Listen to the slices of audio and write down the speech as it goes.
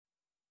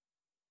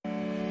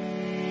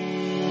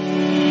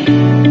I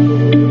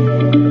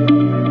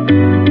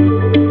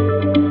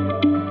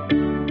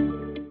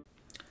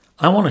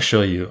want to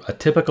show you a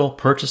typical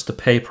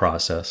purchase-to-pay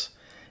process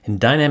in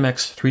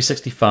Dynamics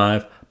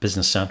 365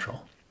 Business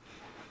Central.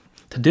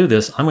 To do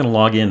this, I'm going to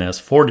log in as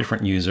 4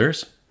 different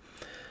users.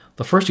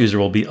 The first user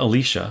will be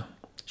Alicia.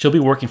 She'll be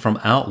working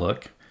from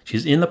Outlook.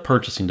 She's in the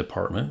purchasing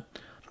department.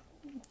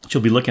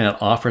 She'll be looking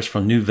at offers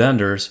from new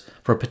vendors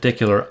for a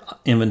particular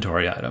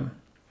inventory item.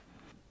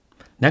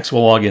 Next,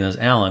 we'll log in as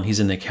Alan.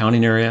 He's in the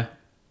accounting area.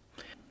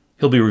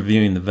 He'll be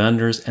reviewing the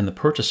vendors and the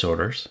purchase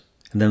orders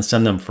and then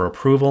send them for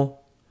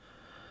approval.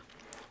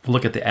 We'll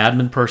look at the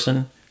admin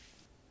person.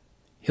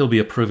 He'll be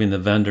approving the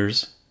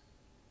vendors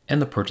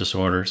and the purchase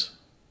orders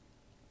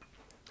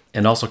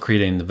and also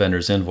creating the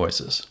vendors'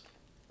 invoices.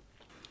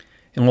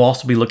 And we'll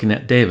also be looking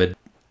at David.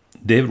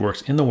 David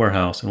works in the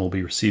warehouse and will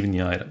be receiving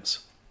the items.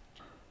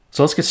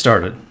 So let's get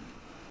started.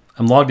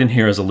 I'm logged in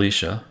here as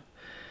Alicia,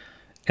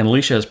 and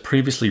Alicia has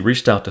previously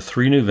reached out to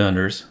 3 new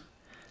vendors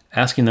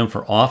asking them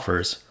for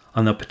offers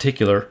on the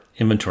particular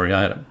inventory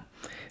item.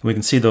 And we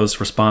can see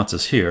those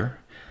responses here.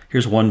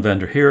 Here's one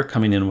vendor here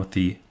coming in with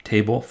the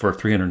table for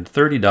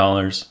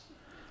 $330.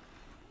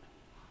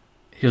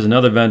 Here's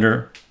another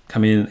vendor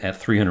coming in at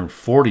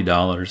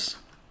 $340.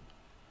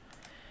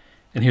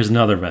 And here's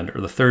another vendor,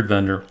 the third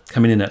vendor,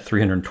 coming in at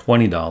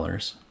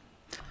 $320.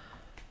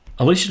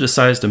 Alicia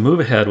decides to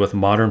move ahead with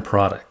modern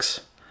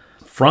products.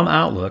 From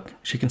Outlook,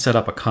 she can set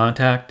up a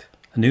contact,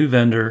 a new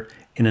vendor,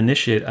 and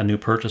initiate a new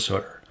purchase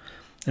order.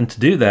 And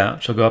to do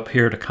that, she'll go up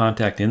here to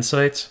Contact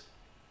Insights.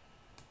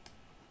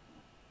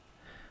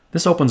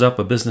 This opens up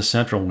a Business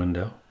Central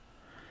window.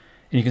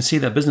 And you can see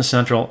that Business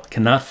Central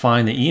cannot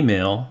find the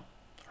email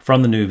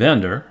from the new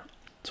vendor.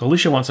 So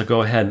Alicia wants to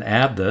go ahead and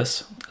add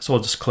this. So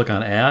we'll just click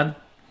on Add.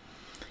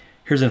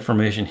 Here's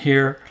information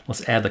here.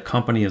 Let's add the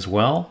company as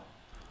well.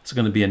 It's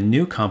going to be a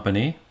new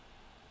company.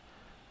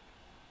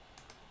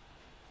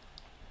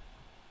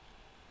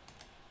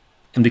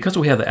 And because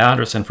we have the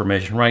address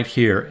information right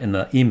here in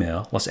the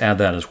email, let's add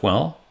that as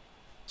well.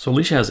 So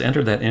Alicia has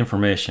entered that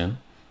information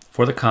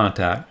for the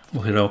contact.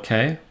 We'll hit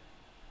OK.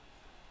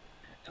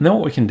 And then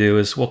what we can do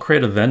is we'll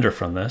create a vendor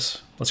from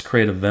this. Let's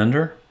create a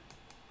vendor.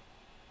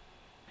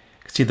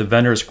 You can see the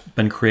vendor has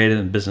been created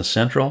in Business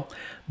Central.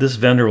 This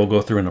vendor will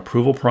go through an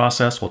approval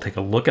process. We'll take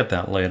a look at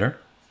that later.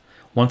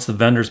 Once the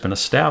vendor's been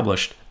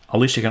established,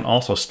 Alicia can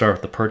also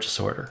start the purchase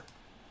order.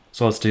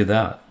 So let's do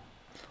that.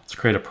 Let's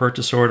create a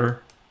purchase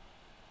order.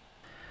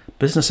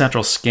 Business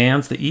Central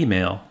scans the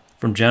email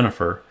from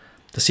Jennifer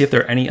to see if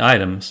there are any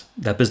items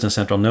that Business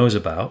Central knows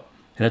about.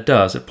 And it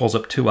does. It pulls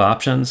up 2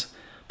 options.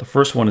 The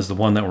first one is the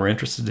one that we're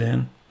interested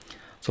in.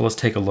 So let's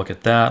take a look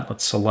at that.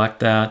 Let's select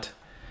that.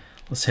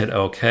 Let's hit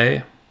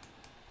OK.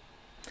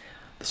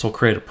 This will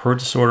create a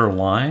purchase order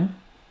line.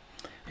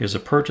 Here's a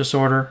purchase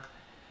order.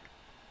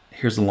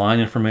 Here's the line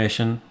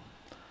information.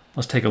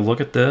 Let's take a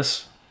look at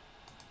this.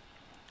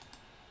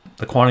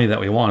 The quantity that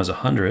we want is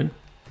 100.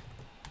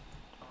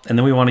 And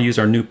then we want to use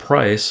our new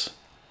price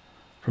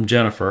from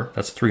Jennifer.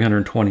 That's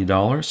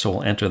 $320. So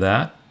we'll enter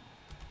that.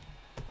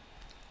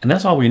 And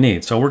that's all we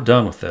need. So we're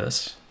done with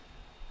this.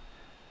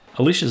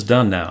 Alicia's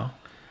done now.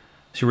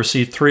 She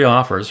received 3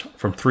 offers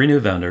from 3 new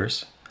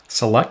vendors,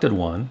 selected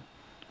one.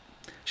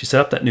 She set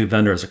up that new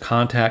vendor as a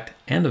contact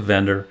and a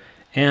vendor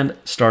and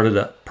started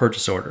a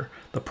purchase order.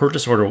 The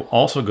purchase order will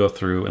also go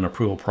through an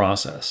approval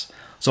process.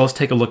 So let's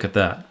take a look at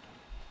that.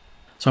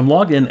 So I'm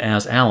logged in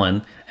as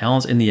Alan.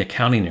 Alan's in the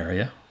accounting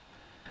area.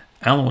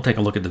 Alan will take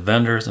a look at the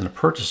vendors and the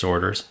purchase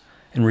orders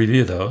and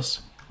review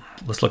those.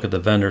 Let's look at the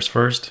vendors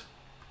first.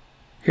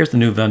 Here's the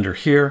new vendor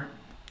here.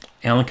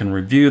 Alan can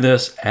review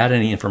this, add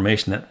any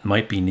information that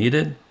might be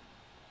needed,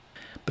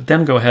 but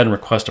then go ahead and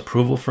request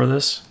approval for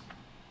this.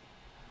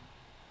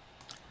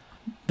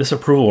 This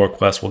approval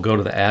request will go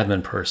to the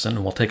admin person,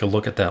 and we'll take a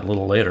look at that a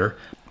little later,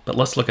 but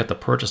let's look at the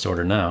purchase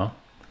order now.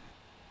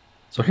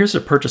 So here's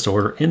the purchase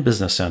order in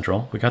Business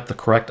Central. We got the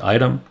correct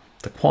item,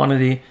 the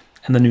quantity,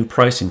 and the new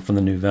pricing from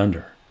the new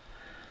vendor.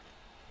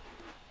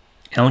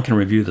 Alan can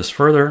review this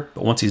further,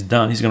 but once he's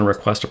done, he's going to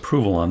request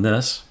approval on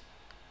this.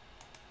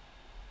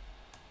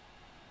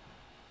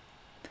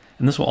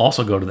 And this will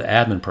also go to the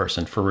admin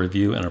person for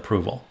review and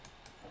approval.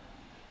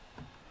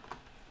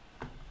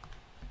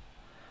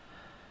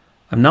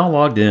 I'm now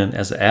logged in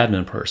as the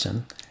admin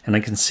person, and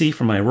I can see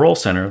from my role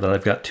center that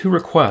I've got 2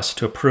 requests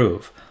to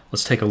approve.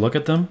 Let's take a look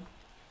at them.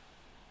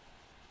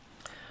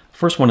 The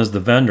first one is the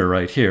vendor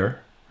right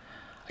here.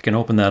 I can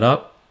open that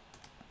up.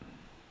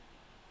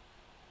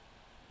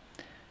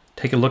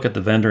 Take a look at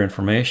the vendor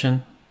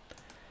information.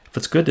 If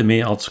it's good to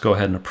me, I'll just go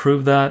ahead and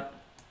approve that.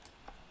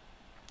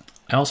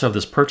 I also have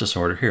this purchase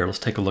order here. Let's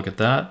take a look at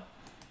that.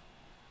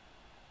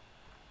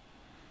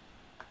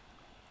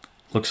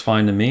 Looks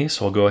fine to me,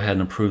 so I'll go ahead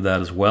and approve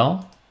that as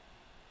well.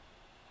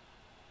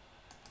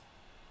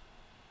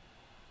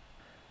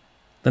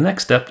 The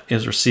next step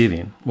is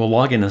receiving. We'll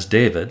log in as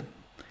David,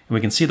 and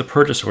we can see the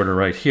purchase order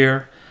right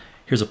here.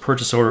 Here's a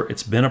purchase order.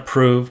 It's been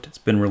approved. It's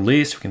been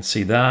released. We can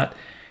see that.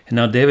 And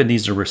now David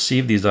needs to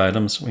receive these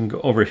items. We can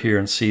go over here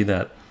and see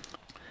that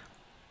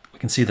we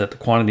can see that the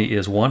quantity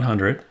is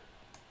 100.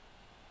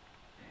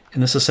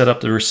 And this is set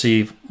up to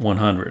receive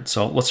 100.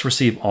 So let's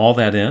receive all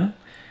that in.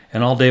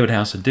 And all David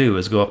has to do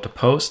is go up to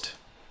Post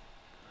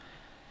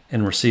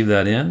and receive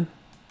that in.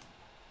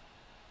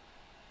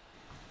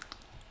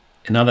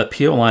 And now that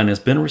PO line has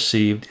been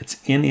received, it's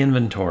in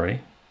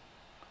inventory.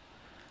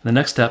 The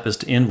next step is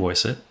to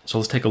invoice it. So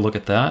let's take a look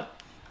at that.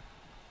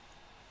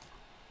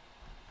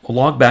 We'll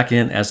log back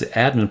in as the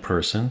admin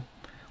person.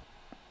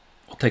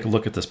 We'll take a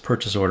look at this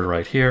purchase order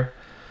right here.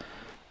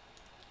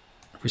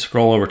 If we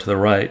scroll over to the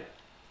right,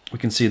 we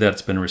can see that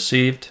it's been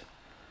received.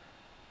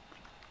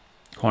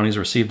 Quantity is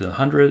received at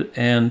 100,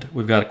 and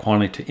we've got a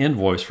quantity to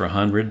invoice for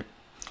 100.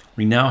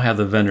 We now have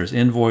the vendor's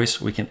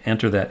invoice. We can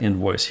enter that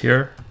invoice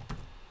here.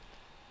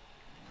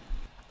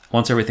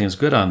 Once everything is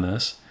good on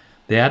this,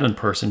 the admin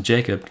person,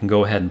 Jacob, can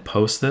go ahead and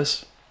post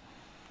this.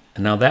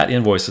 And now that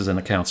invoice is in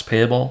accounts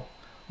payable,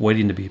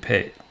 waiting to be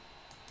paid.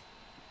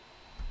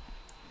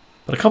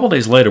 But a couple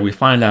days later, we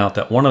find out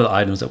that one of the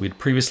items that we'd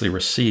previously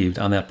received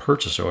on that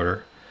purchase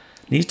order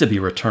needs to be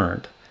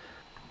returned.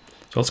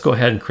 So let's go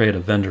ahead and create a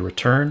vendor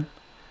return.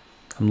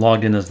 I'm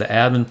logged in as the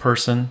admin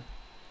person.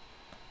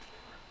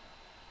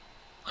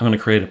 I'm going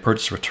to create a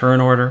purchase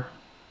return order.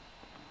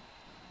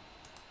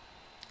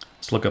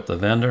 Let's look up the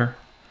vendor.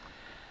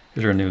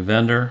 Here's our new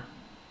vendor.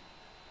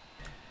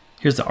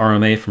 Here's the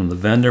RMA from the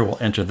vendor. We'll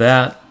enter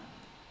that.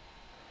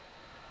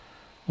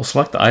 We'll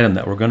select the item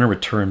that we're going to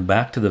return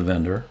back to the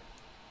vendor.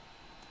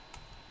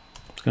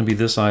 It's going to be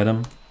this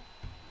item.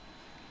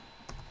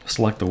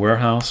 Select the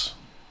warehouse.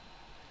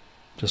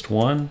 Just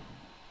one.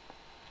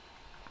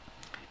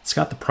 It's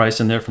got the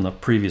price in there from the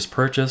previous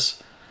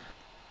purchase.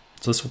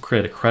 So this will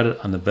create a credit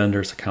on the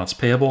vendor's accounts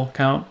payable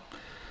account.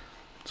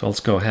 So let's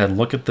go ahead and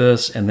look at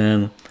this, and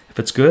then if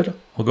it's good,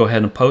 we'll go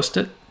ahead and post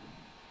it.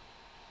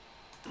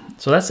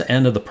 So that's the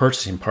end of the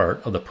purchasing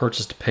part of the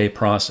purchase to pay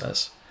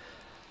process.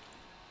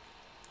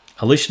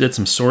 Alicia did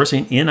some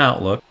sourcing in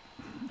Outlook.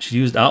 She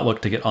used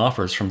Outlook to get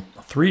offers from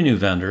 3 new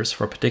vendors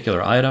for a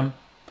particular item.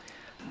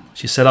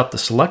 She set up the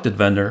selected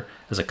vendor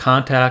as a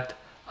contact,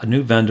 a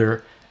new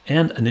vendor,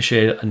 and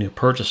initiated a new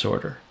purchase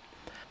order.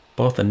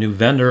 Both the new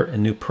vendor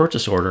and new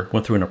purchase order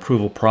went through an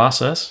approval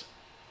process.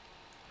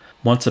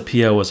 Once the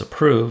PO was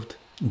approved,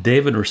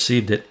 David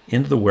received it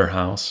into the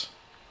warehouse.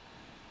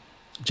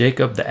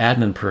 Jacob, the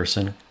admin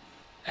person,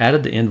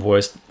 added the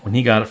invoice when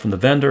he got it from the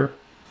vendor.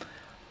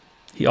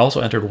 He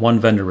also entered one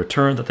vendor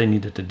return that they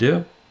needed to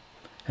do,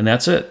 and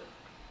that's it.